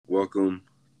welcome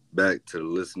back to the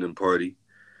Listening Party.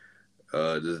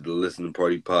 This is the Listening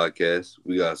Party podcast.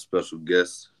 We got a special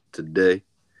guest today.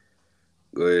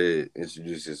 Go ahead,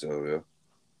 introduce yourself, yo.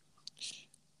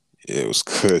 Yeah, it was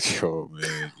good, yo,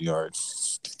 man. You already,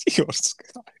 yo,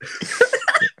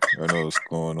 I know what's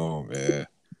going on, man.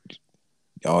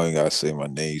 Y'all ain't gotta say my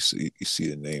name. You see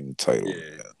the name and title.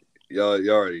 Yeah, man. y'all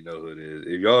already know who it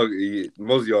is.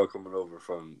 Most of y'all coming over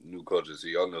from New Culture, so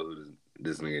y'all know who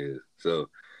this nigga is. So,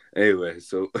 anyway,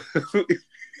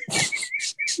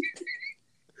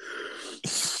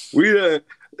 we I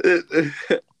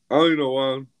don't even know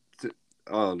why.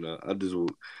 I don't know.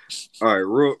 All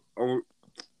right, we're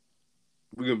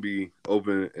gonna be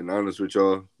open and honest with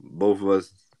y'all. Both of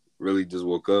us really just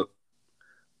woke up,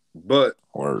 but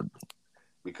Word.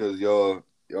 because y'all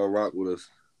rock with us,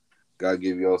 gotta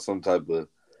give y'all some type of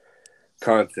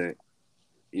content.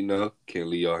 You know, can't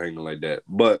leave y'all hanging like that.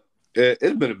 But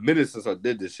it's been a minute since I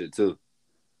did this shit too.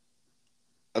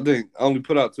 I think I only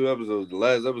put out 2 episodes. The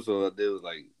last episode I did was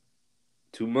like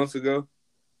 2 months ago.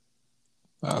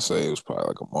 I say it was probably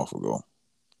like a month ago.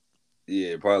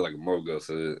 Yeah, probably like a month ago.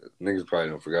 So niggas probably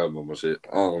don't forgot about my shit.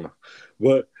 I don't know,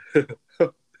 but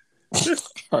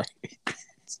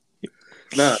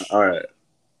nah. All right,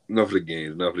 enough of the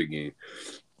games.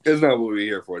 It's not what we're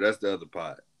here for. That's the other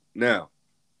pod. Now,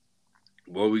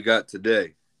 what we got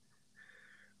today?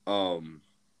 I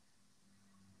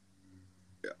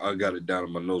got it down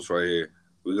in my notes right here.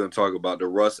 We're gonna talk about the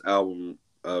Russ album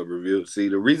review. See,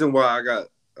 the reason why I got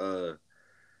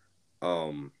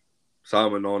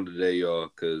Simon on today, y'all,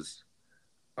 because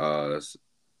a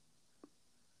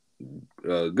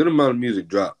good amount of music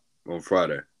dropped on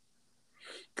Friday,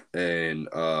 and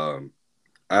I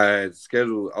had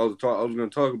scheduled. I was going to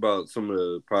talk about some of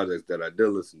the projects that I did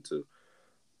listen to,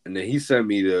 and then he sent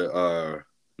me the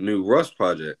new Russ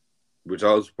project, which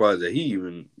I was surprised that he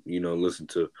even listened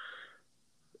to.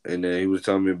 And then he was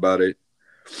telling me about it.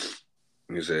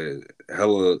 He said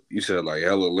hella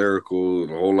lyrical,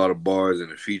 and a whole lot of bars,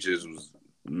 and the features was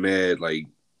mad like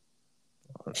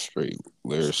straight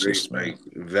lyricist, like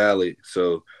valid.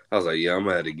 So I was like, yeah, I'm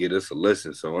gonna have to get this a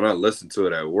listen. So when I listened to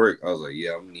it at work, I was like,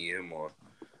 yeah, I'm gonna need him on.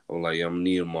 I'm gonna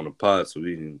need him on the pod so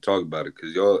we can talk about it.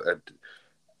 Cause y'all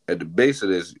at the base of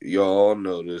this, y'all all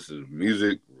know this is a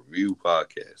music review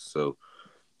podcast. So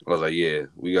I was like, yeah,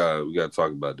 we got to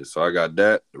talk about this. So I got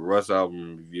that, the Russ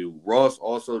album review. Ross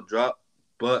also dropped,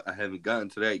 but I haven't gotten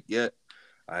to that yet.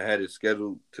 I had it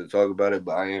scheduled to talk about it,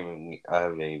 but I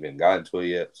haven't even gotten to it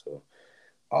yet. So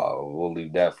we'll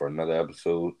leave that for another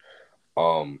episode.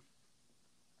 And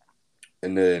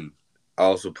then I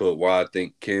also put why I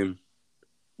think Kim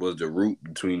was the root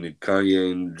between the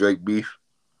Kanye and Drake beef.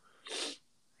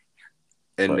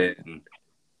 And then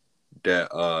that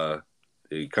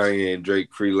the Kanye and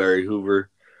Drake Free Larry Hoover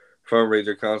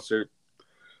fundraiser concert.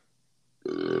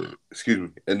 Excuse me.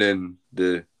 And then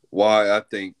the why I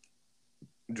think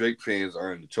Drake fans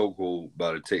are in the chokehold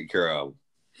by the Take Care album.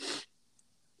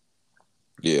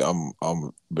 Yeah,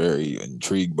 I'm very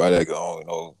intrigued by that. I don't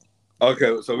know.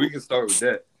 Okay, so we can start with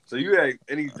that. So you had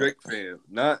any Drake fan?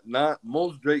 Not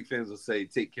most Drake fans will say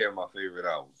Take Care my favorite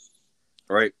album,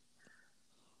 right?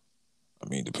 I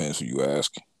mean, depends who you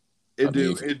ask. It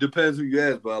depends who you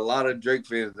ask, but a lot of Drake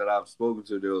fans that I've spoken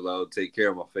to, they was like, "Oh, Take Care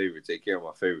of my favorite, Take Care of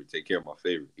my favorite, Take Care of my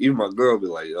favorite." Even my girl be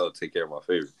like, "Oh, Take Care of my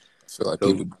favorite."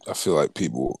 I feel like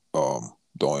people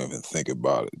don't even think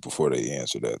about it before they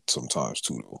answer that sometimes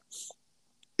too, though.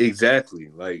 Exactly,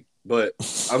 but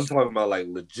I'm talking about like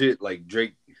legit, like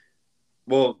Drake.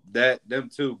 Well, them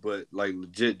too, but like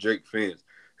legit Drake fans.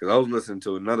 Because I was listening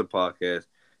to another podcast.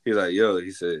 He's like, "Yo,"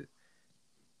 he said,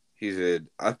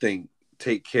 "I think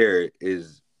Take Care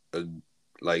is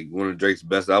like one of Drake's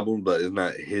best albums, but it's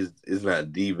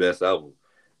not the best album."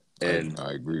 And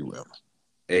I agree with him.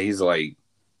 And he's like,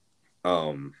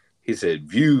 he said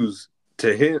Views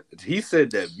to him. He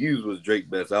said that Views was Drake's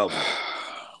best album.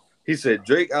 He said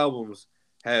Drake albums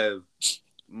have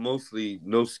mostly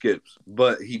no skips,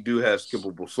 but he do have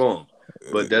skippable songs.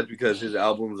 But that's because his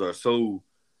albums are so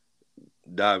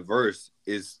diverse.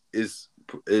 Is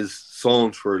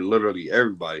songs for literally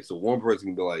everybody. So one person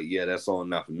can be like, "Yeah, that song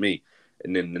not for me,"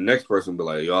 and then the next person be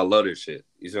like, "Yo, I love this shit."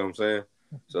 You see what I'm saying?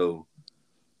 So,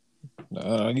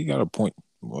 you got a point.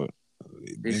 What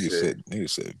nigga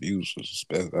said Views was his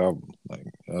best album. Like,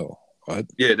 oh, what?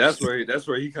 Yeah, that's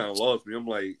where he kind of lost me. I'm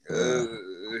like,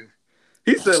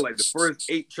 he said like the first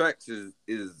 8 tracks is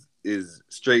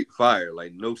straight fire,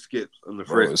 like no skips on the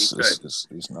first 8 tracks.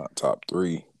 It's not top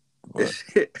 3, but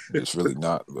it's really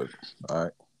not. But all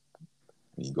right,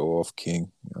 you go off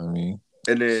King. You know what I mean?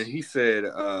 And then he said,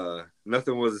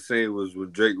 nothing was the same was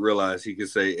when Drake realized he could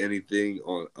say anything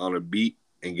on a beat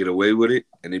and get away with it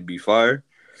and it'd be fire.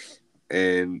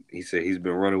 And he said he's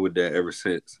been running with that ever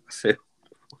since. I said,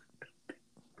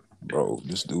 bro,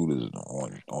 this dude is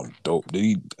on dope. Did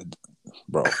he,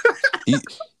 bro? He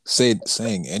said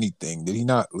saying anything. Did he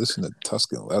not listen to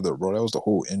Tuscan Leather, bro? That was the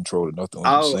whole intro to Nothing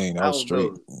Was the Same. That I was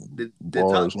don't straight know.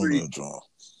 bars on that drum.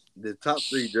 The top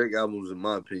three Drake albums, in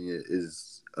my opinion,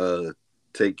 is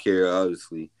Take Care,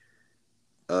 obviously.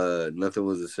 Nothing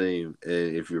Was the Same,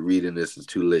 and If You're Reading This, It's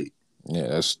Too Late.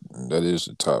 Yeah, that is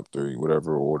the top three.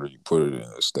 Whatever order you put it in,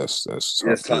 that's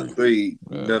top three.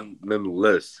 Yeah.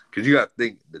 Nonetheless, because you got to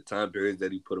think the time periods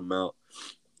that he put them out,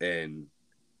 and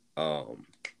that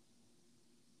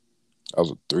was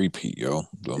a 3-peat, yo.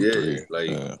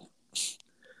 Yeah.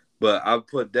 But I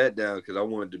put that down because I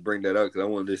wanted to bring that up because I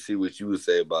wanted to see what you would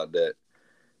say about that.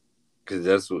 Because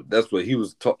that's what he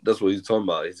was that's what he's talking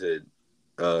about. He said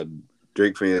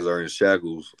Drake fans are in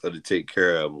shackles of the Take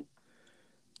Care album.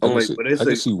 I'm like, but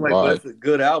it's a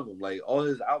good album. Like all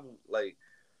his albums, like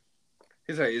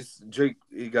he's like, it's Drake.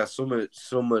 He got so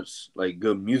much like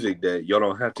good music that y'all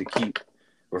don't have to keep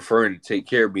referring to Take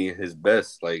Care being his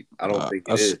best. Like I don't think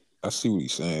it is. I see what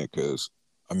he's saying because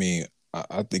I mean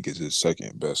I think it's his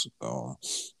second best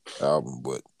album,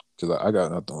 but because I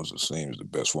got Nothing Was the Same as the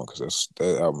best one because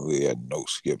that album really had no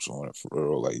skips on it for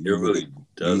real. Like you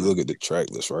look at the track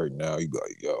list right now, you be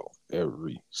like, yo,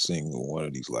 every single one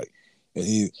of these like. And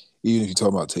even if you talk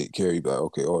about Take Care, you be like,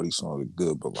 okay, all these songs are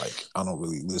good, but like I don't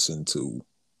really listen to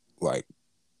like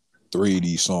 3 of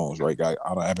these songs. Right? I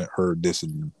haven't heard this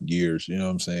in years. You know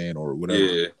what I'm saying, or whatever.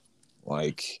 Yeah.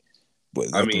 Like, but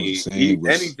I mean,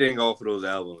 anything off of those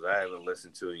albums I haven't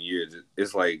listened to in years.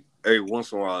 It's like every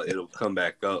once in a while it'll come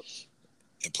back up.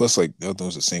 And plus, like Nothing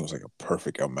Was the Same was like a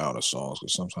perfect amount of songs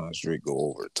because sometimes Drake go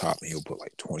over the top and he'll put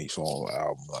like 20 songs on the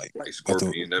album. Like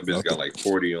Scorpion, that bitch got like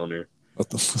 40 on there.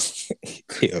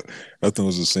 Nothing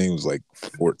Was the Same was like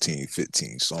 14,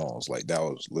 15 songs. Like that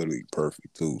was literally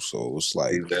perfect too. So it was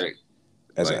like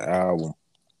as an album,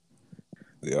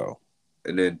 yo.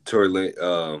 And then Tory Lane,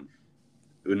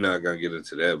 we're not gonna get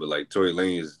into that, but like Tory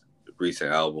Lane's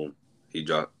recent album, he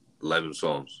dropped 11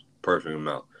 songs, perfect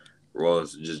amount.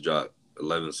 Ross just dropped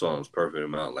 11 songs, perfect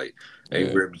amount. Like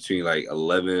anywhere between like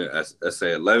 11, let's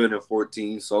say 11 and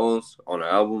 14 songs on an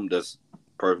album, that's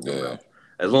perfect amount.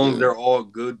 As long as they're all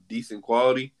good, decent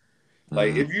quality.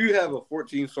 Like if you have a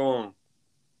 14 song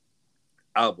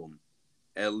album,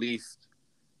 at least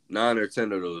 9 or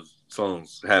 10 of those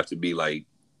songs have to be like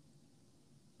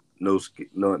no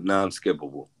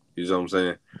non-skippable. You know what I'm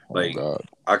saying? Like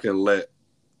I can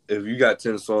if you got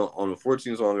 10 songs on a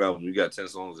 14 song album, you got 10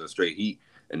 songs in straight heat,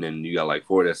 and then you got like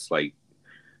 4 that's like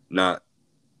not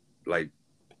like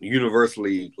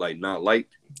universally like not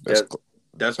liked. That's cool.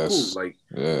 Like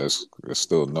it's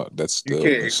still not. That's still you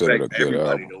can't expect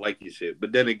everybody to like your shit.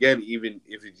 But then again, even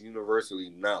if it's universally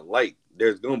not liked,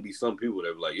 there's gonna be some people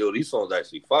that be like, "Yo, these songs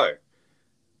actually fire."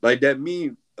 Like that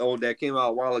meme that came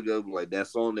out a while ago, like that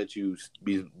song that you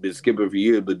been skipping for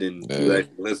years, but then you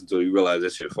actually listen to it, you realize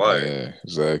that shit fire. Yeah,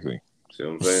 exactly. See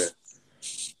what I'm saying?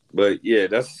 But yeah,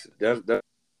 that's.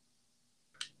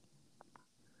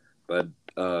 But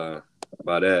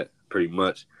by that pretty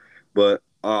much, but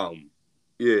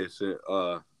yeah.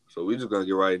 So we just gonna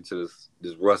get right into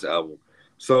this Russ album.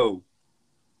 So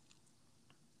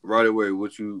right away,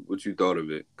 what you thought of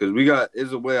it? Because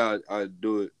it's a way I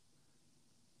do it.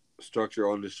 Structure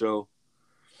on the show,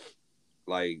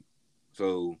 like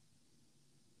so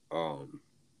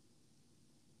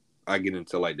I get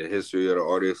into like the history of the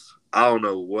artist. I don't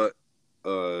know what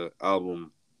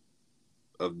album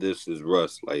of this is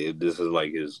Russ, like if this is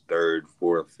like his 3rd,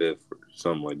 4th, 5th or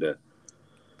something like that.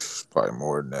 Probably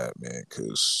more than that, man,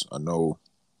 because I know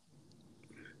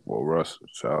Russ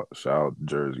shout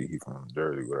Jersey, he from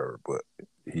Jersey, whatever, but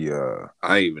he I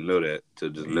didn't even know that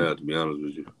till just now, to be honest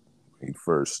with you. He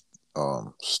first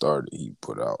started, he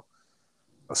put out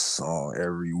a song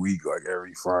every week, like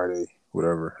every Friday,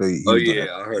 whatever. I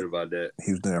heard about that.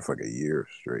 He was doing it for like a year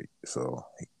straight. So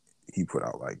he put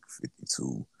out like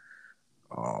 52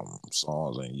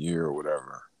 songs in a year or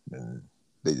whatever. And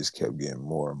they just kept getting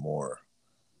more and more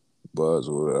buzz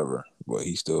or whatever. But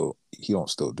he don't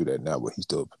still do that now, but he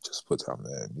still just puts out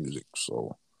mad music.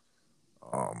 So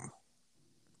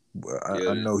but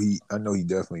I know he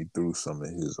definitely threw some of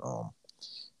his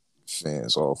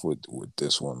fans off with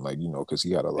this one, like, you know, because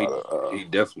he had a lot of he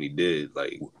definitely did,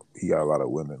 like he got a lot of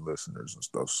women listeners and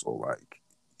stuff, so like,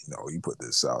 you know, he put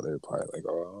this out, they're probably like,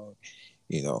 oh,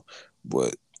 you know,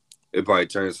 but it probably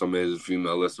turned some of his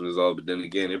female listeners off, but then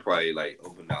again, it probably like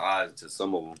opened the eyes to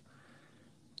some of them.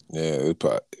 Yeah,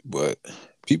 but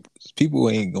people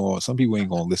ain't going. Some people ain't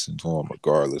gonna listen to him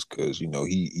regardless, because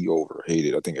he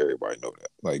overhated. I think everybody know that.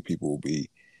 Like people will be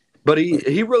But like,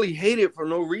 he really hated for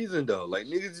no reason though. Like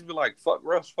niggas just be like fuck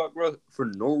Russ for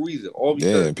no reason, all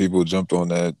because yeah, people jumped on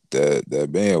that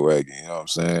bandwagon. You know what I'm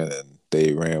saying? And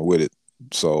they ran with it.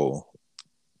 So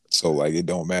like it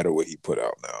don't matter what he put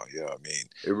out now. You know what I mean?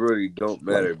 it really don't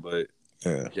Like matter. But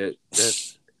yeah.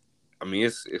 that's I mean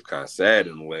it's kind of sad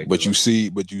in a way because But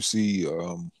you like see,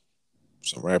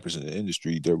 some rappers in the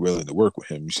industry, they're willing to work with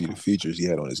him. You see the features he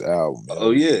had on his album. You know oh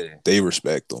what I mean? yeah, They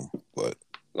respect him, but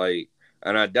like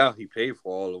and I doubt he paid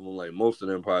for all of them. Like most of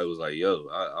them probably was like, yo,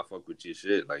 I fuck with your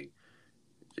shit. Like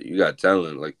you got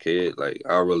talent, like kid. Like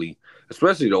I really,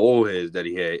 especially the old heads that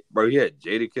he had, bro. He had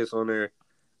Jadakiss on there.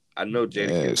 I know yeah,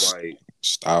 Jadakiss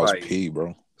Styles like P,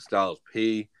 bro. Styles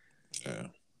P, Yeah.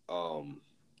 um,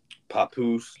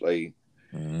 Papoose,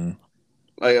 Mm-hmm.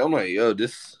 like I'm like, yo,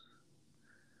 this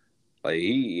like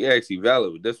he actually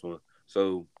valid with this one.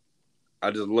 So I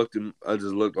just looked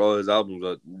all his albums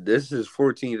up. This is his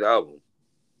 14th album.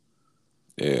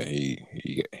 Yeah,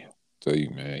 he tell you,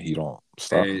 man, he don't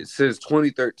stop. And since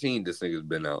 2013 this nigga's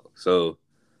been out. So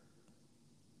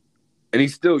and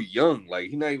he's still young. Like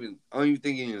he not even I don't even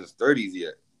think he's in his 30s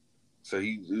yet. So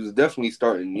he was definitely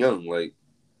starting young. Like,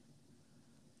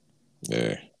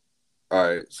 Yeah. all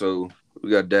right, so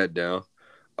we got that down.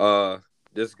 Uh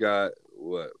this got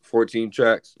what 14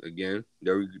 tracks again.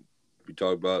 There we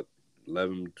talked about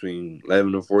 11 between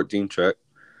 11 and 14 track.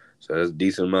 So that's a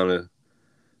decent amount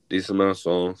of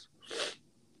songs.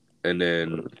 And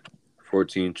then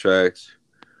 14 tracks.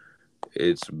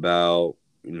 It's about,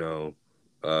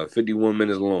 51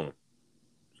 minutes long.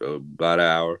 So about an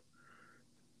hour.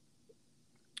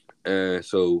 And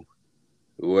so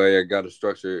the way I got to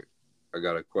structure it, I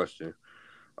got a question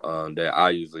that I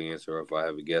usually answer. If I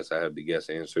have a guess, I have the guest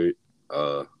answer it.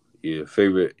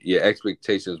 Your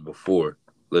expectations before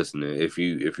listening. If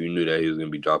you knew that he was gonna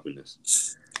be dropping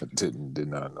this. I did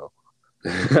not know.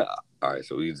 All right,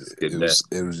 so we just skip It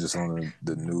that. was just on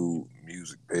the new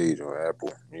music page on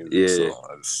Apple Music, Yeah, so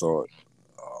I just saw it.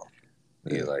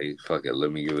 yeah, Yeah, like fuck it,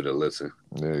 let me give it a listen.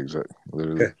 yeah, exactly,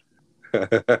 literally.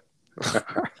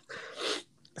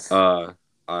 All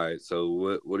right.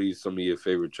 So what are some of your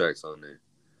favorite tracks on there?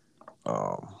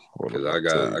 Hold Because on, I'll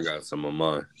tell I you. got some of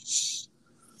mine.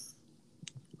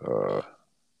 The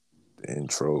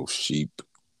intro, Sheep,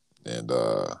 and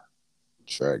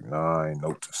track 9,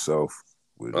 Note to Self,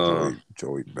 with Uh,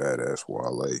 Joey Badass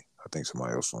Wale. I think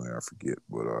somebody else on there, I forget,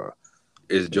 but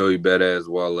it's yeah, Joey Badass,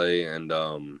 Wale, and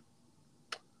I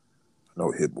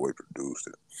know Hit Boy produced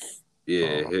it.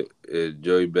 yeah, Uh, it's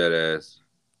Joey Badass.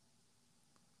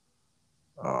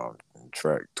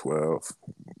 Track 12,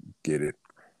 Get It.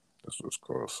 That's what it's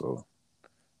called. So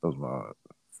those are my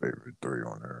favorite 3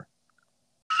 on there.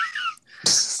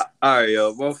 All right,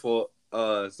 yo, my fault.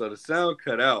 So the sound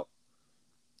cut out.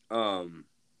 Um,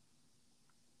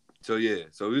 so yeah,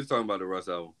 so we was talking about the Russ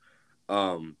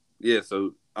album. Yeah,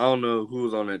 so I don't know who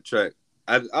was on that track.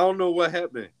 I don't know what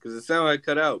happened because the sound had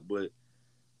cut out, but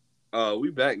we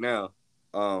back now.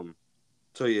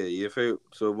 So yeah, your favorite.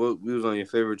 So what we was on your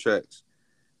favorite tracks?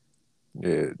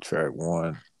 Yeah, track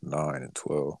 1, 9, and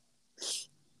 12.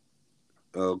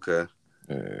 Okay.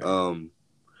 Yeah,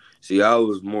 See, I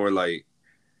was more like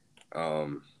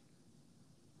um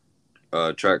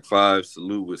track 5,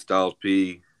 Salute with Styles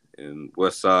P and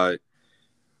West Side.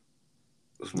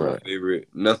 Was my right. favorite.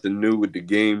 Nothing New with the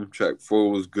Game. Track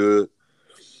 4 was good.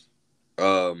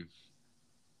 Um.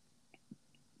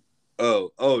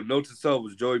 Note to Self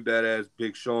was Joey Badass,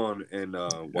 Big Sean, and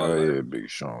Oh Wale. yeah, Big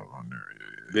Sean on there.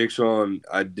 Big Sean,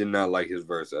 I did not like his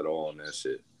verse at all on that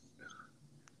shit.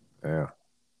 Yeah.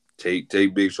 Take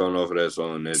Big Sean off of that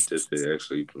song. That this shit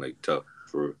actually like tough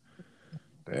for.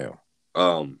 Damn.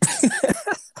 Um,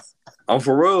 I'm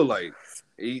for real. Like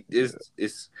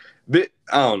it's bit.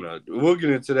 I don't know. We'll get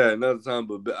into that another time.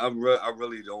 But I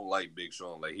really don't like Big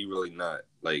Sean. Like he really not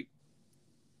like.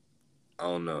 I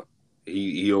don't know.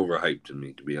 He overhyped to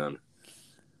me, to be honest.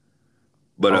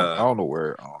 But I don't know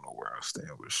where I stand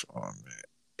with Sean, man.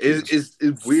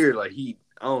 it's weird. Like I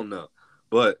don't know.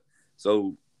 But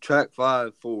so track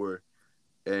 5, 4,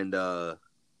 and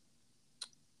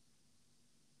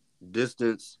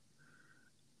Distance,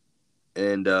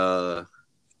 and because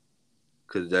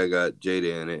that got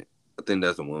Jada in it. I think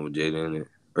that's the one with Jada in it,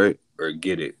 right? Or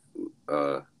Get It,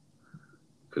 because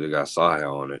it got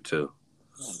Sahel on it too.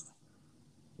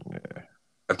 Yeah.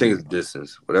 I think it's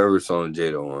Distance, whatever song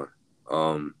Jada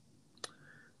on.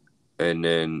 And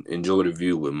then Enjoy the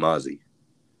View with Mozzie.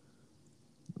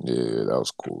 Yeah, that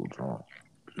was cool, John.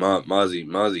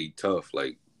 Mozzie tough.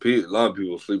 Like A lot of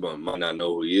people sleep on him, might not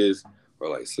know who he is or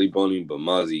like sleep on him, but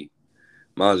Mozzie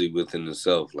within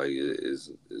himself like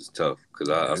is tough because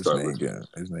Yeah, I started listening.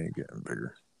 his name getting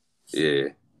bigger. Yeah,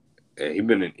 and he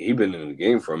been in the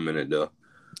game for a minute though,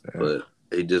 Yeah. but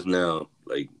he just now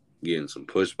like getting some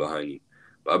push behind him.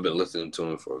 But I've been listening to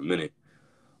him for a minute.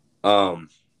 Um,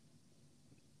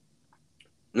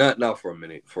 not for a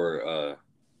minute.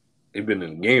 He been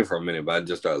in the game for a minute, but I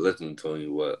just started listening to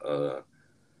him.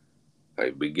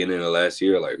 Like beginning of last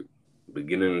year, like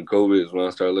beginning of COVID is when I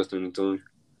started listening to him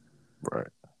Right.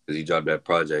 because he dropped that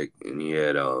project and he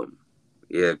had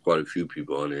quite a few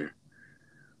people on there.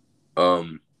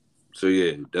 Um, so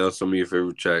yeah, that was some of your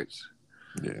favorite tracks.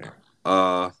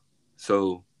 Yeah.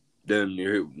 So then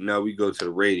now we go to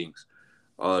the ratings.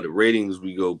 The ratings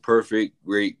we go perfect,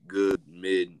 great, good,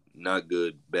 mid, not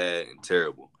good, bad, and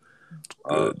terrible.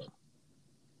 Uh, Good.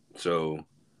 so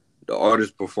the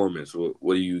artist performance,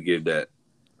 what do you give that?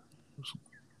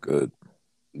 Good.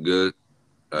 Good.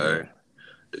 All right. Yeah.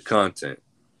 The content.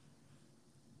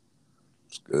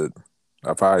 It's good.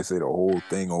 I probably say the whole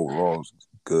thing overall is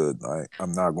good.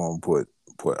 I'm not going to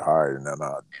put higher than that.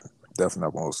 I'm definitely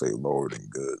not going to say lower than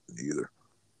good either.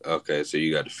 Okay, so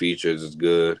you got the features is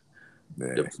good.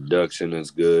 The Yeah. production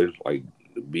is good, like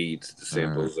the beats, the Mm,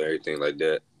 samples, everything like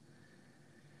that.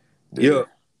 yeah. Yeah.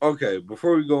 Okay.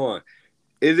 Before we go on,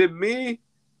 is it me?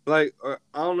 Like, I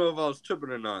don't know if I was tripping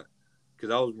or not,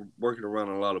 because I was working around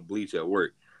a lot of bleach at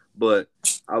work. But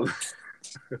I,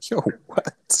 Yo,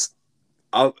 what?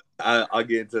 I'll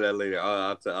get into that later.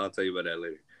 I'll tell you about that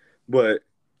later. But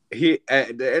he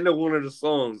at the end of one of the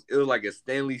songs, it was like a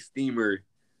Stanley Steamer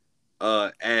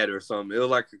ad or something. It was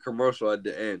like a commercial at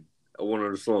the end of one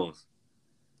of the songs.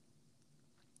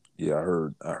 Yeah,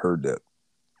 I heard that.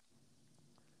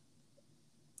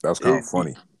 That was kind of It,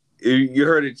 funny. you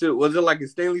heard it too. Was it like a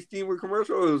Stanley Steamer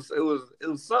commercial? It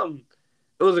was something.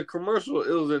 It was a commercial.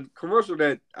 It was a commercial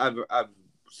that I've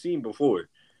seen before,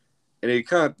 and it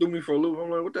kind of threw me for a loop. I'm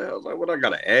like, what the hell? I was like, what? I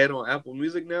got an ad on Apple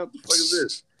Music now? What the fuck is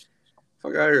this?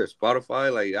 Fuck out here,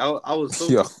 Spotify. Like I was so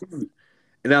Yeah. confused,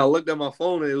 and I looked at my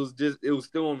phone and it was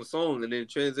still on the song, and then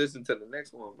transitioned to the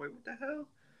next one. I'm like, what the hell?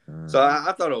 So Mm,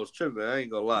 I thought I was tripping. I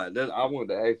ain't gonna lie. I wanted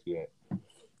to ask you that.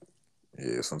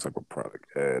 yeah, some type of product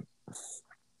ad.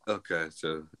 Okay,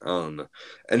 so I don't know.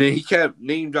 And then he kept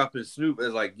name dropping Snoop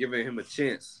as like giving him a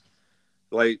chance.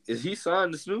 Like, is he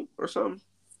signed to Snoop or something?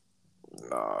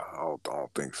 Nah, I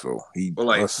don't think so. He Or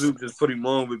like must Snoop just put him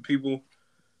on with people?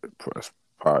 that's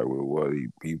probably what it was.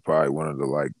 He probably one of the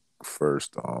like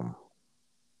first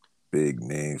big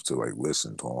names to like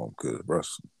listen to him because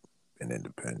Russ been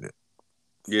independent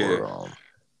Yeah. for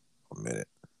a minute.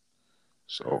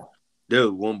 So There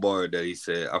was one bar that he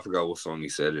said, I forgot what song he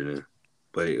said it in,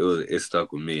 but it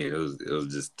stuck with me. It was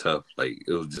just tough. Like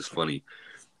it was just funny.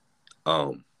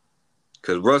 Um,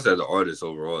 because Russ as an artist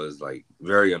overall is like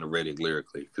very underrated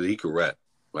lyrically because he could rap.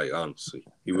 Like honestly,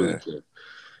 he really yeah, could.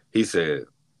 He said,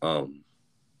 um,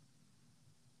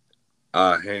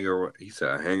 I hang around. He said,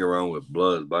 I hang around with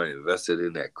Bloods, but I invested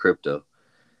in that crypto.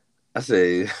 I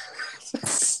say, yeah,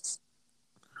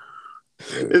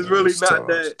 it's really that's not tough.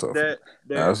 That's that tough. that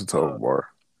Nah, that that's a tough bar.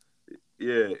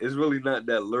 yeah, it's really not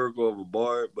that lyrical of a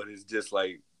bar, but it's just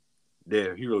like,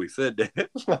 damn, he really said that.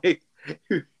 Like,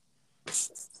 it's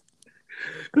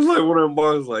like one of them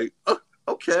bars, like,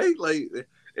 okay, like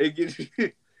it gets you.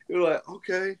 You're like,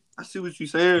 okay, I see what you're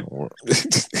saying.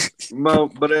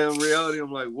 But in reality,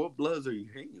 I'm like, what Bloods are you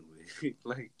hanging with?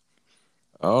 Like,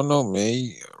 I don't know,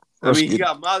 man. I Russ mean, he get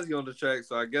got Mozzie on the track,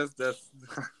 so I guess that's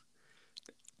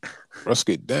Russ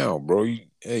get down, bro.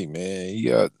 Hey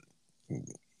man,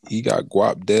 he got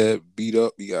Guap Dad beat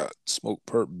up. He got Smoke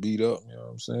Perp beat up. You know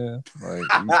what I'm saying? Like,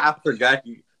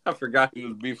 I forgot he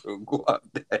was beefing with Guap.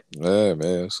 yeah,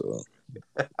 man. So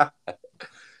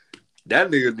That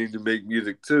nigga need to make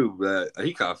music too, but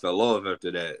he kind of fell off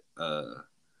after that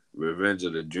Revenge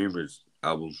of the Dreamers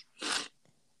album.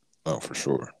 oh, for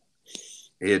sure.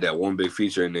 He had that one big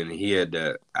feature, and then he had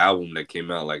that album that came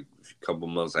out like a couple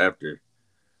months after,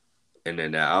 and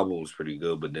then that album was pretty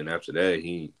good. But then after that,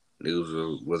 he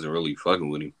niggas wasn't really fucking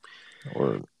with him.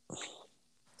 Or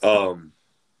Um,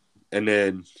 and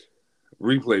then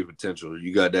replay potential,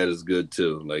 you got that as good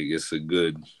too. Like it's a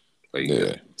good, like you got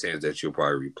yeah, a chance that you'll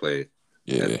probably replay it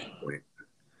at yeah. that point.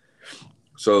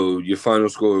 So your final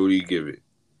score, what do you give it?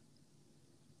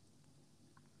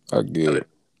 I Out give of,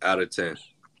 out of 10.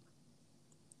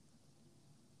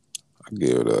 I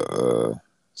give it a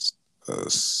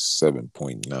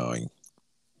 7.9.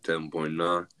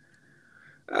 7.9.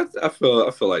 I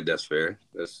feel like that's fair.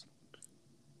 That's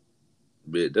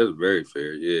very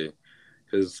fair. Yeah,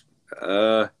 because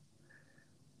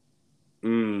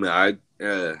I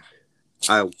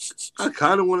I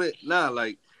kind of want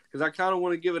to because I kind of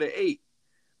want to give it an 8,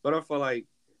 but I feel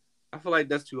like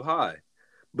that's too high.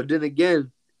 But then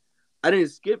again, I didn't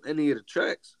skip any of the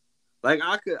tracks. Like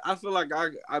I feel like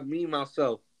me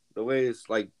myself, the way it's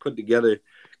like put together,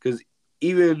 because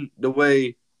even the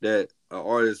way that an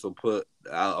artist will put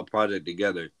out a project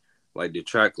together, like the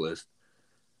track list,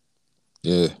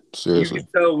 Yeah, you can seriously.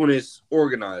 tell when it's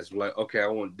organized. Like, okay, I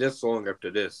want this song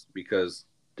after this because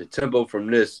the tempo from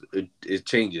this it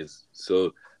changes.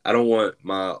 So I don't want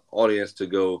my audience to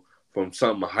go from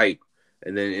something hype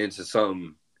and then into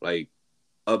something like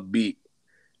upbeat,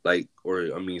 like, or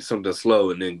I mean something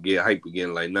slow and then get hype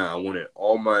again. Like, nah, I wanted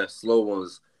all my slow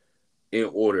ones in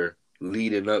order,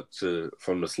 leading up to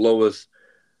from the slowest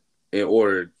in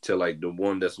order to like the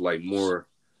one that's like more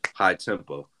high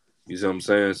tempo. You see what I'm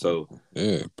saying? So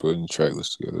Yeah, putting track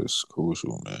lists together is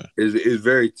crucial, man. it's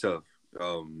very tough.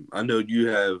 I know you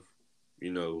have,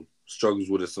 struggles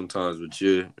with it sometimes with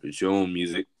your own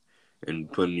music and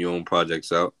putting your own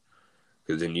projects out.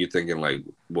 Because then you're thinking like,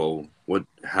 well, what?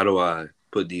 How do I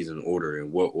put these in order?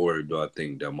 And what order do I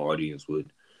think that my audience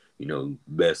would,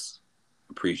 best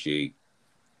appreciate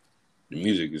the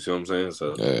music? You see what I'm saying?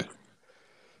 So, Yeah,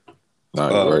 nah,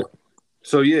 you're uh, right.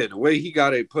 so yeah, the way he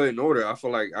got it put in order, I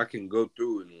feel like I can go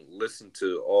through and listen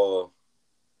to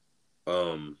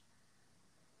um,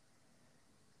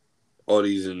 all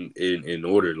these in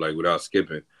order, like without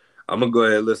skipping. I'm gonna go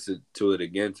ahead and listen to it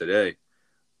again today,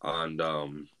 and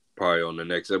probably on the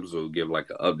next episode give like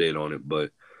an update on it.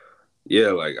 But yeah,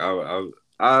 like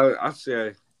I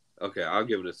say, okay, I'll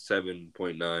give it a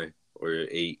 7.9 or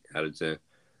 8 out of 10.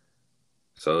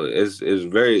 So it's a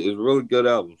really good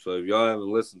album. So if y'all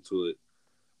haven't listened to it,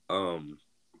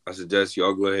 I suggest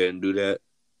y'all go ahead and do that.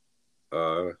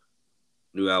 Uh,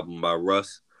 New album by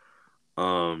Russ.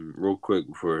 Real quick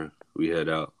before we head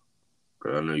out,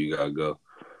 cause I know you gotta go.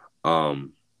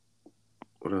 Um,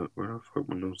 where the fuck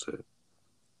my notes at?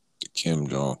 The Kim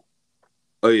Jong.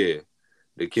 Oh yeah,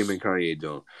 the Kim and Kanye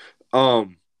joint.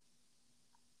 Um,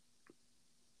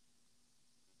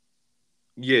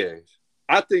 yeah,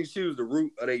 I think she was the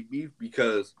root of their beef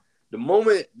because the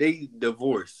moment they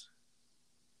divorced,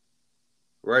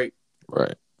 right,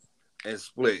 Right. and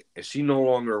split, and she no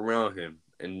longer around him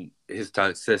and his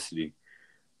toxicity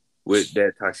with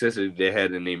that toxicity they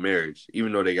had in their marriage,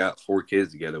 even though they got 4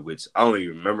 kids together, which I don't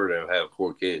even remember them having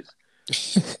 4 kids.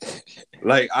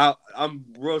 Like I'm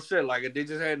real shit. Like they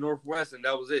just had Northwest and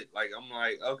that was it. Like I'm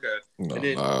like okay, and No,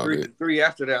 then nah, three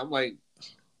after that, I'm like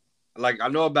I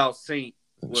know about Saint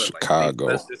in what like Saint Chicago.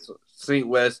 West, Saint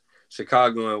West,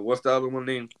 Chicago, and what's the other one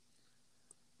name?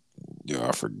 Yo,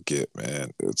 I forget,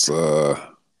 man. It's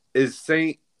Is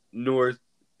Saint North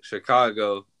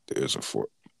Chicago? there's a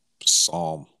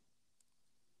Psalm,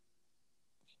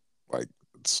 like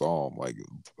Psalm, like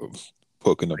a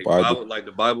book in the Bible. Like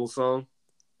the Bible song.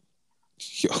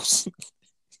 Yo,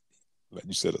 like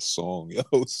you said, a song, yo.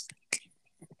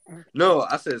 No,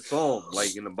 I said Psalm,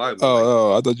 like in the Bible, like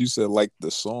Oh, I thought you said like the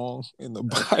song in the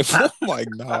Bible. I'm like,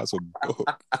 nah, it's a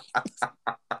book.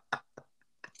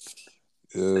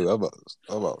 Yeah,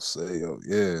 I'm about to say, yo,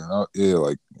 yeah, yeah,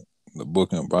 like the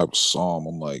book in the Bible, Psalm.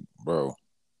 I'm like, bro,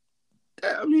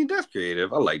 I mean that's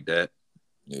creative. I like that.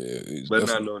 yeah, it's But not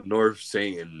definitely no North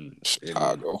Saint in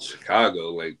Chicago. Chicago.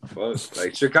 Like fuck.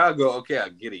 Like Chicago, okay, I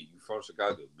get it. You from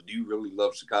Chicago. But do you really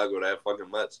love Chicago that fucking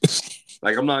much?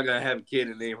 Like I'm not gonna have a kid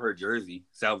and name her Jersey,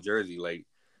 South Jersey. Like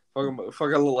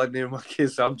fuck I look like naming my kid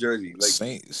South Jersey. Like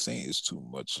Saint is too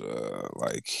much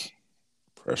like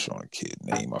pressure on a kid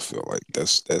name. I feel like yeah,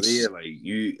 that's like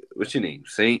you what's your name?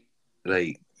 Saint?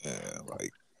 yeah,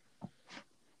 like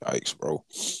yikes, bro.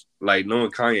 Like knowing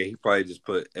Kanye, he probably just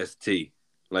put ST.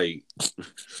 Like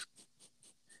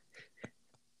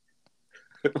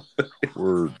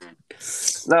Word.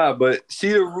 nah, but she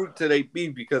the root to they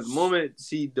beef because the moment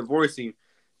she divorced him,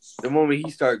 the moment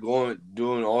he started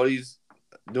doing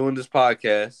this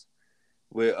podcast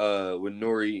with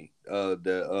Nori,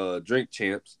 the drink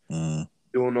champs, Mm.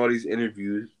 doing all these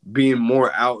interviews, being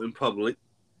more out in public.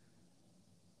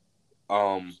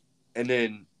 And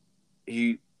then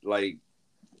he like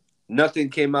nothing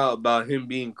came out about him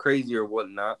being crazy or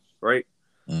whatnot, right?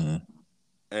 Mm.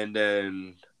 And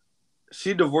then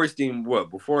she divorced him what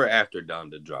before or after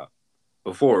Donda dropped?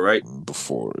 Before, right?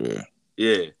 Before, yeah.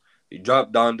 Yeah, he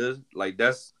dropped Donda. Like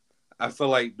that's, I feel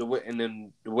like the way, and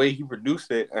then the way he produced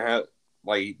it, and how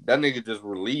like that nigga just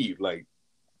relieved, like,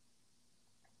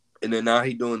 and then now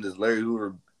he doing this Larry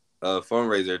Hoover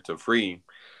fundraiser to free him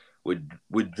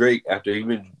with Drake after he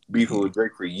been beefing with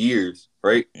Drake for years,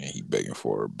 right? And he begging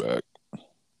for her back.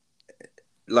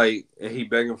 like, and he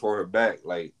begging for her back.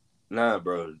 Like, nah,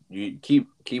 bro, you keep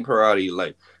her out of your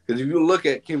life. Because if you look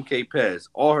at Kim K. Pass,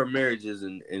 all her marriages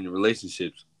and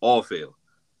relationships all fail.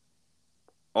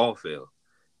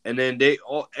 And then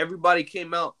everybody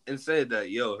came out and said that,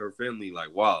 yo, her family,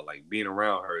 like, wow, like being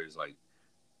around her is like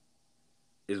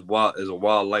is a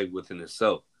wild life within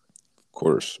itself. Of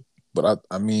course, but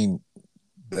I mean,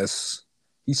 that's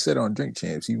he said on Drink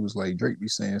Champs. He was like, Drake be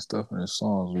saying stuff in his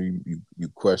songs where you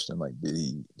question like, did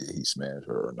he smash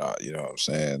her or not? You know what I'm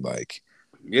saying? Like,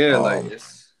 Yeah, like um,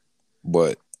 it's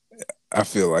but I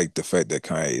feel like the fact that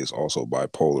Kanye is also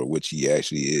bipolar, which he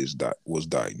actually was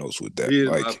diagnosed with that. he is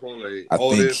Like, bipolar. I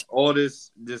think, All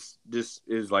this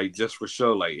is like just for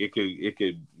show. Like it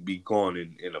could be gone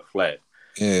in a flat.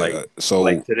 yeah. Like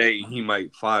So today he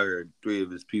might fire three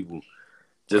of his people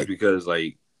just like, because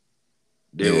like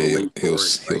they were yeah, late for he'll work.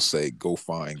 he'll Like say, "Go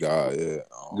find God." Yeah.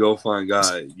 go find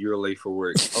God. You're late for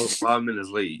work. Oh, 5 minutes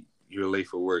late. You're late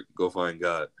for work. Go find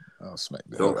God. I'll smack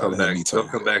the Don't hell out come of him. back. He told Don't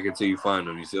me come that. back until you find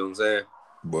them. You see what I'm saying?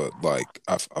 But like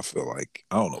I feel like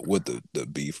I don't know what the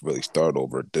beef really started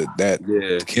over. That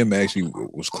Yeah. Kim actually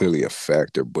was clearly a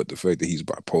factor, but the fact that he's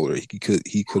bipolar,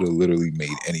 he could have literally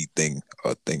made anything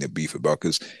a thing to beef about.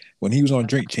 Because when he was on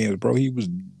Drink Champs, bro, he was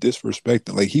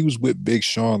disrespecting. Like he was with Big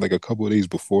Sean like a couple of days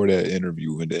before that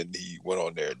interview, and then he went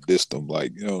on there and dissed him.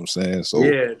 Like you know what I'm saying? So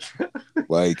Yeah.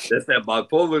 like That's that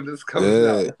bipolar that's coming yeah,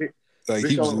 out. like Bitch,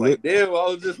 he I was was lit. like, damn, I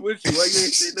was just with you. Why you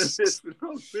ain't saying this?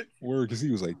 Word, because he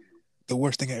was like, the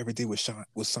worst thing I ever did was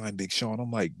sign Big Sean.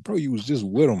 I'm like, bro, you was just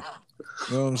with him.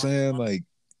 You know what I'm saying? Like,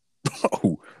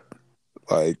 bro,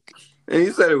 like, And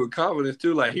he said it with confidence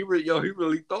too. Like he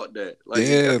really thought that. Like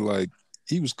yeah, like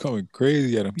he was coming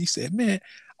crazy at him. He said, man,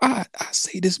 I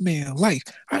say this man life.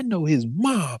 I know his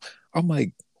mom. I'm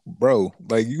like, bro,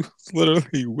 like you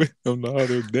literally with him the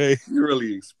other day. you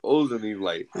really exposing him.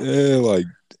 Like Yeah, like,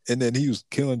 and then he was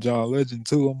killing John Legend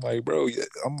too. I'm like, bro,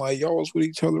 I'm like, y'all was with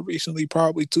each other recently,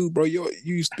 probably too, bro. You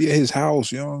used to be at his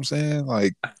house. You know what I'm saying?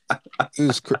 Like,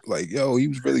 this, like, yo, he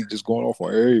was really just going off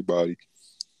on everybody.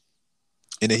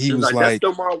 And then he he was was like, that's like,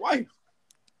 still my wife.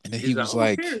 and then He's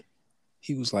like, I don't care.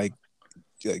 he was like,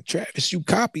 Travis, you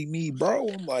copied me, bro.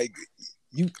 I'm like,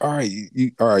 you all right,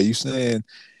 you saying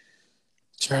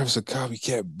Travis a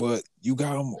copycat, but you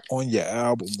got him on your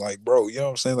album, like, bro, you know what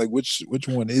I'm saying? Like, which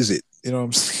one is it? You know what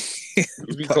I'm saying?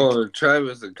 If you Like, calling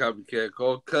Travis a copycat,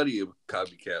 call Cuddy a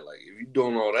copycat. Like if you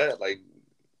doing all that, like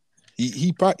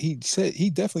he said he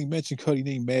definitely mentioned Cuddy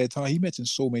name Mad Time. He mentioned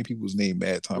so many people's name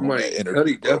Mad Time I'm on like that interview,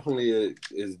 Cuddy bro. definitely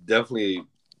is definitely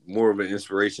more of an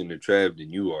inspiration to Trav than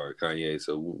you are, Kanye.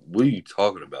 So what are you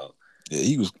talking about? Yeah,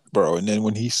 he was, bro. And then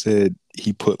when he said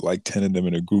he put like 10 of them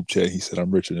in a group chat, he said,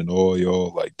 "I'm richer than all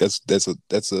y'all." Like that's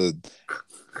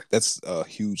a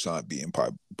huge sign being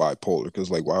bipolar.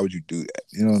 Because like, why would you do that?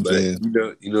 You know what I'm But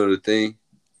saying? you know the thing,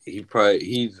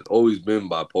 he's always been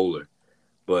bipolar,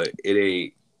 but it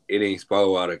ain't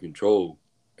spiral out of control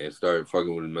and started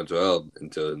fucking with his mental health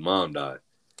until his mom died.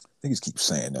 Niggas keep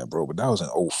saying that, bro. But that was in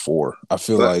 '04. I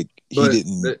feel But like but it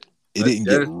a didn't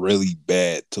get death really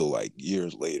bad till like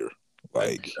years later.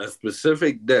 Like, a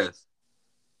specific death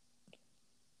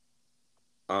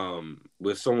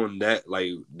with someone that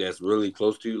like that's really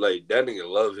close to you, like that nigga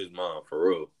loves his mom for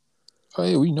real. oh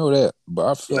yeah, we know that.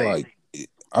 But Like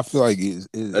I feel like a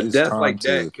it's death time like to.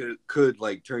 that could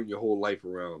like turn your whole life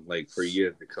around like for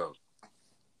years to come.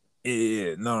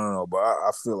 Yeah, no. But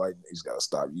I feel like he's got to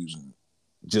stop using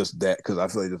just that because I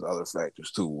feel like there's other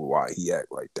factors too why he act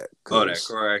like that. Oh, that Because,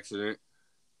 car accident.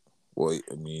 well,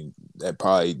 I mean, that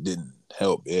probably didn't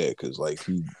help. Yeah, because like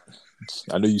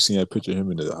I know you seen that picture of him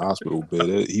in the hospital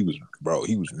bed. He was, bro,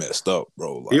 he was messed up,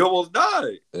 bro. He Like, almost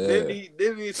died. yeah.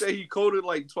 Didn't he say he coded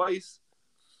like twice?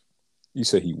 You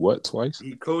said he what twice?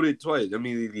 He coded twice. I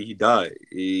mean, he died.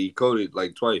 He coded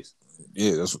like twice.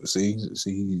 Yeah, that's what. See,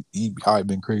 he probably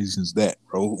been crazy since that,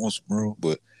 bro. Once, bro,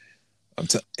 but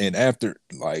and after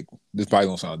like this probably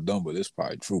gonna sound dumb, but it's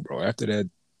probably true, bro. After that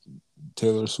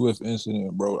Taylor Swift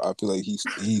incident, bro, I feel like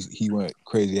he went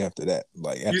crazy after that.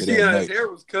 Like You after see that how his night, hair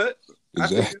was cut? I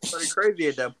think he exactly, started crazy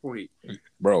at that point.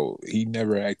 bro. He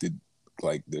never acted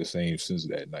like the same since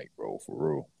that night, bro. For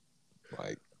real,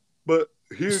 like. But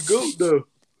he a goat though.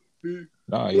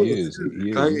 Nah, he is. He is.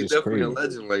 He's Kanye just definitely a crazy.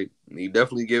 legend. Like he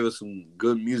definitely gave us some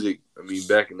good music. I mean,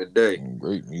 back in the day,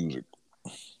 Great music.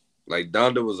 like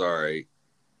Donda was alright.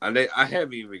 I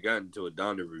haven't even gotten to a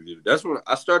Donda review. That's when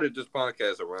I started this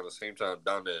podcast around the same time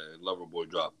Donda and Loverboy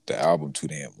dropped. The album too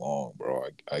damn long, bro.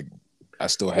 I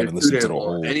still haven't It's too listened to damn the long.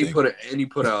 whole And thing. he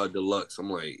put out a deluxe. I'm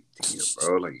like, damn,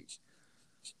 bro. Like,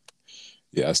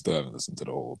 Yeah, I still haven't listened to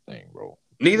the whole thing, bro.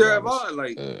 Neither have honest. I.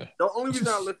 Like, the only reason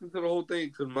I listened to the whole thing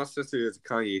because my sister is a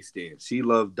Kanye stan. She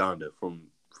loved Donda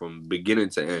from beginning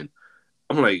to end.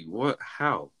 I'm like, what?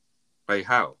 How? Like,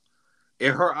 how?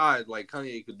 In her eyes, like,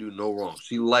 Kanye could do no wrong.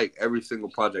 She liked every single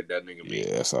project that nigga made.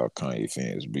 Yeah, that's how Kanye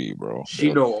fans be, bro.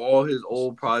 She know all his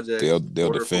old projects. They'll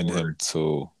defend him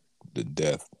till the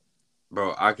death.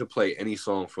 Bro, I could play any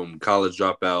song from College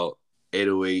Dropout,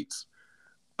 808s,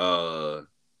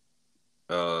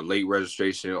 Late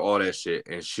Registration, all that shit,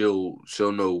 and she'll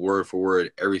know word for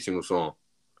word every single song.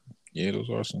 Yeah, those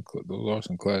are some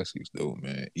classics though,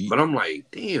 man. But I'm like,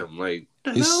 damn, like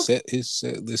his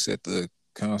set list at the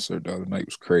concert the other night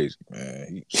was crazy,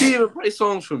 man. She even played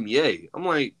songs from Ye. I'm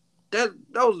like, that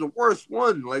was the worst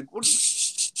one. Like, what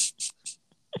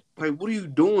are you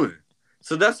doing?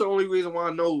 So that's the only reason why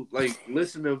I know, like,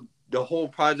 listen to the whole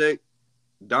project,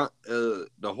 but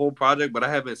I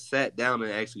haven't sat down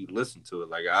and actually listened to it.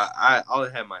 Like, I'll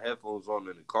have my headphones on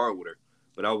in the car with her,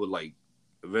 but I would, like,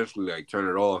 eventually, like, turn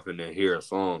it off and then hear a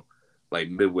song, like,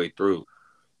 midway through.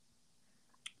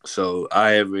 So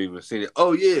I haven't even seen it.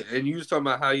 Oh, yeah, and you was talking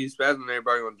about how he's spazzing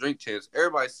everybody on Drink Chance.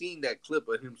 Everybody seen that clip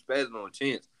of him spazzing on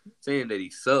Chance, saying that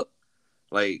he sucked.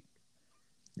 Like,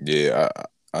 yeah,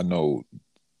 I know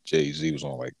Jay-Z was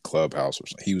on, like, Clubhouse or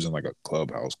something. He was in, like, a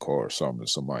Clubhouse car or something.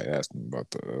 Somebody asked him about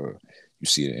you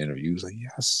see the interview. He was like, yeah,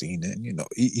 I seen it. And, you know,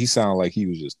 he sounded like he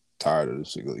was just tired of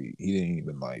this. He didn't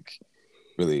even, like,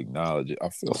 really acknowledge it. I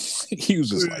feel like he was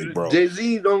just like, bro.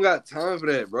 Jay-Z don't got time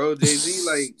for that, bro. Jay-Z,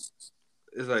 like,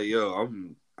 it's like, yo,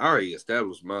 I already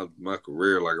established my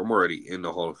career. Like, I'm already in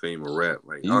the Hall of Fame of rap.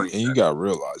 Like, you got to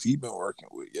realize he's been working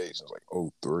with Ye since like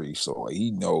 2003. So like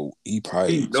he know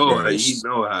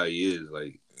how he is.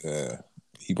 Like, yeah,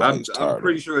 he probably I'm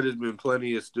pretty sure there's been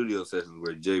plenty of studio sessions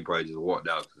where Jay probably just walked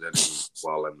out because that nigga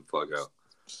wilding the fuck out.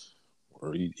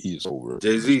 Or he's over.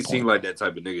 Jay-Z seemed like that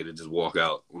type of nigga to just walk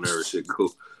out whenever shit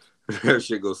goes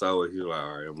sideways. He's like,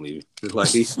 all right, I'm leaving. Like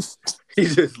he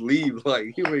just leave.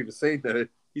 Like he don't even say nothing.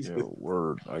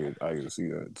 Word. I can see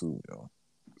that too, yo.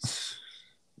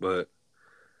 But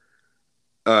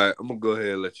all right, I'm gonna go ahead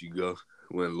and let you go.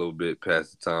 Went a little bit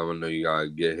past the time. I know you gotta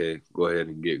go ahead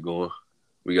and get going.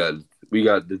 We got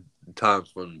the times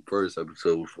from the first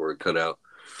episode before it cut out,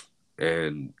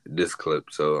 and this clip.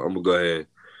 So I'm gonna go ahead and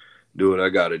do what I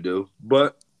gotta do.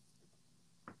 But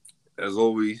as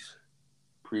always,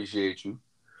 appreciate you.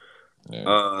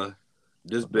 Yeah.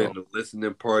 This been the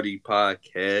Listening Party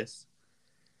Podcast.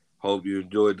 Hope you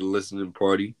enjoyed the listening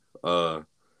party.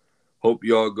 Hope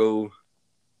y'all go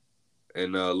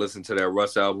and listen to that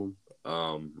Russ album.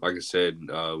 Like I said,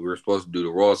 we were supposed to do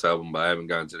the Ross album, but I haven't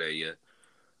gotten to that yet.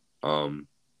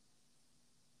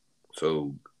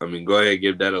 So I mean, go ahead and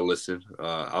give that a listen.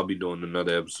 I'll be doing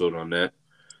another episode on that.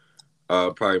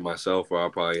 Probably myself, or I'll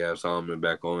probably have Solomon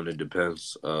back on. It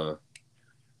depends how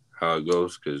it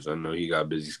goes, because I know he got a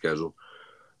busy schedule.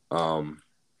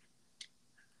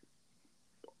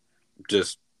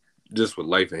 Just with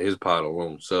life and his pod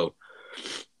alone. So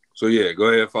yeah, go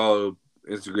ahead and follow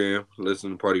Instagram,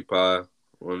 Listen to Party Pod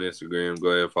on Instagram. Go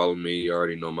ahead and follow me. You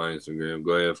already know my Instagram.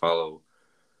 Go ahead and follow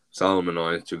Solomon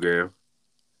on Instagram.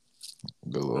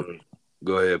 Good luck.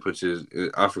 Go ahead and put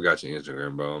I forgot your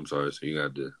Instagram, bro. I'm sorry. So you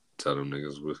got to tell them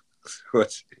niggas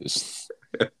what. This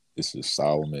is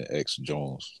Solomon X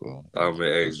Jones. So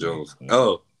Solomon X Jones. Yeah.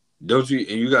 Oh, don't you?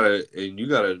 And you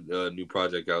got a new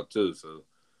project out too. So,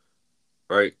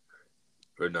 right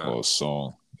or not? Oh,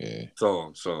 song. Yeah.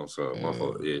 Song. Yeah. My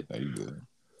fault. Yeah. How you doing?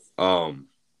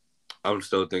 I'm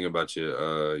still thinking about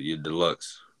your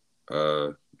deluxe,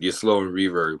 your slow and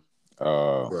reverb.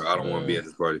 Where I don't want to be at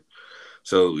this party.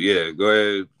 So yeah, go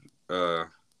ahead,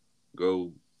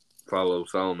 go follow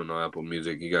Solomon on Apple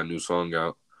Music. He got a new song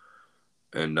out,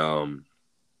 and go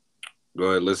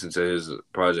ahead and listen to his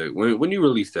project. When you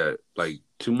released that, like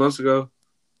 2 months ago?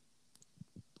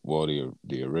 Well,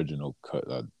 the original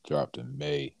cut I dropped in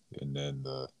May, and then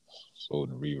the Slow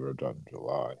and Reverb dropped in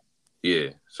July. Yeah,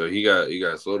 so he got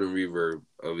Slow and Reverb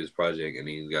of his project, and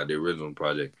he's got the original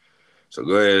project. So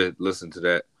go ahead, listen to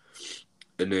that,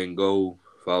 and then go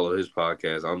follow his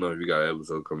podcast. I don't know if you got an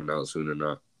episode coming out soon or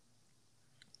not.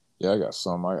 Yeah, I got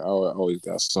some. I always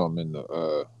got some in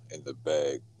the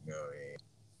bag. You know what I mean?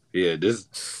 Yeah, this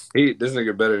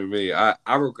nigga better than me.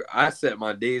 I set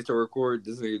my days to record.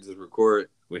 This nigga just record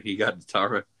when he got the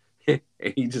timer, and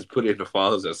he just put it in the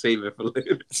files and save it for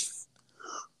later.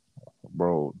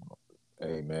 Bro,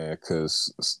 hey man,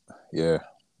 cause yeah,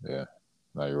 no,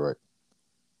 you're right.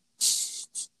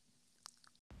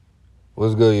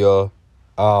 What's good, y'all?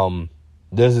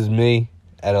 This is me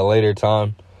at a later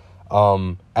time.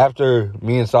 After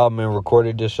me and Solomon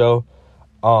recorded this show,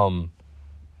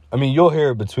 I mean, you'll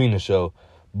hear it between the show,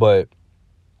 but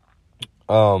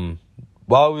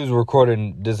while we was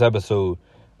recording this episode,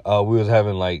 we was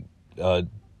having like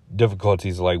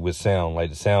difficulties like with sound. Like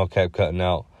the sound kept cutting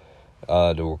out.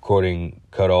 The recording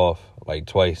cut off like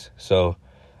twice. So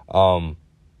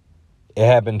it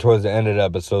happened towards the end of the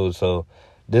episode. So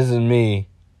this is me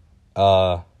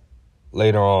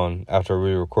later on after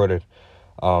we recorded.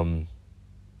 I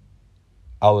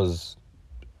was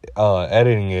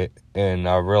editing it, and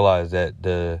I realized that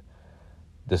the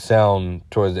sound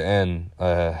towards the end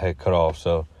had cut off.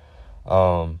 So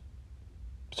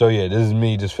yeah, this is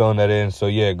me just filling that in. So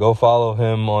yeah, go follow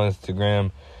him on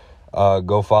Instagram.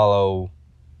 Go follow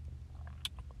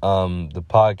the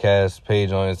podcast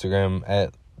page on Instagram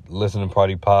at Listen to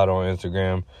Party Pod on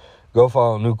Instagram. Go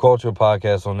follow New Culture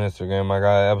Podcast on Instagram. I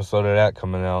got an episode of that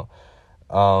coming out.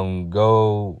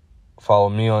 Go follow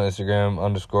me on Instagram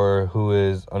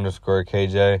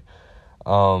 _whois_KJ.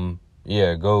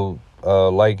 Yeah, go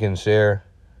like and share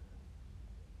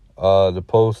the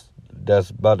post that's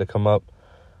about to come up.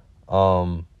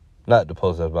 Not the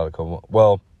post that's about to come up.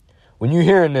 Well, when you're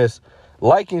hearing this,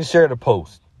 like and share the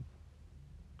post,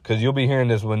 because you'll be hearing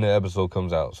this when the episode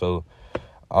comes out. So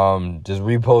just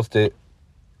repost it,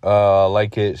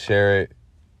 like it, share it,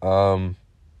 and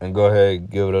go ahead and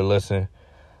give it a listen.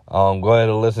 Go ahead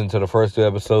and listen to the first 2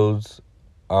 episodes.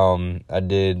 I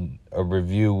did a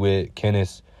review with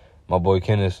Kenneth, my boy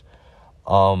Kenneth,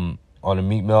 on the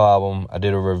Meat Mill album. I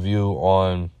did a review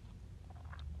on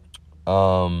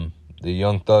the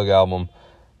Young Thug album.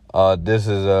 This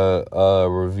is a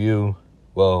review.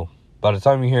 Well, by the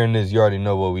time you're hearing this, you already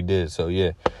know what we did. So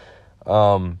yeah.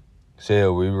 So yeah,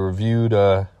 we reviewed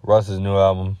Ross's new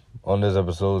album on this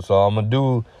episode. So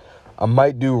I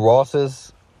might do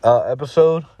Ross's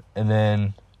episode, and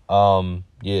then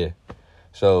yeah.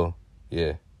 So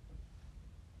yeah.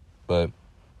 But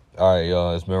all right,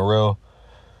 y'all, it's been real.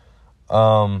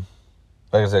 Like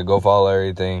I said, go follow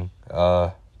everything.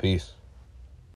 Peace.